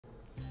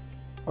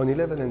On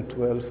 11 and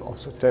 12 of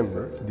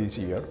September this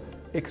year,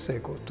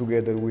 ECSECO,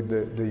 together with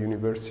the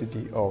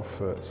University of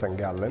St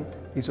Gallen,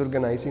 is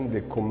organizing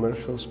the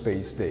Commercial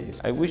Space Days.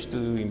 I wish to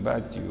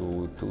invite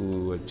you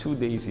to a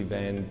 2-day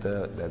event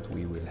that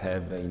we will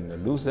have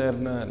in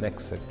Luzern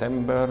next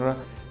September.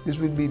 This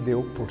will be the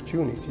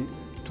opportunity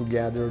to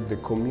gather the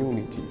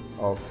community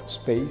of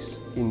space,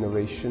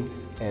 innovation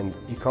and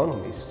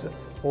economists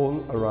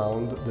all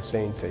around the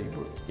same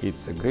table.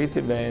 It's a great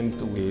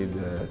event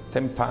with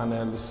 10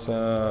 panels,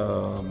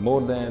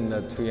 more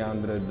than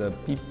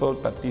 300 people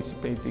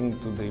participating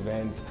to the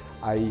event.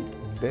 I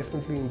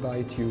definitely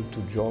invite you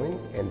to join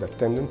and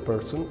attend in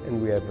person,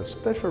 and we have a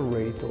special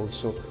rate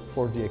also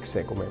for the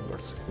ECSECO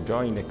members.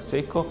 Join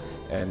ECSECO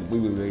and we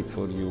will wait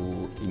for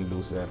you in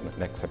Luzern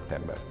next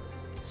September.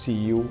 See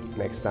you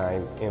next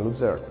time in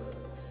Luzern.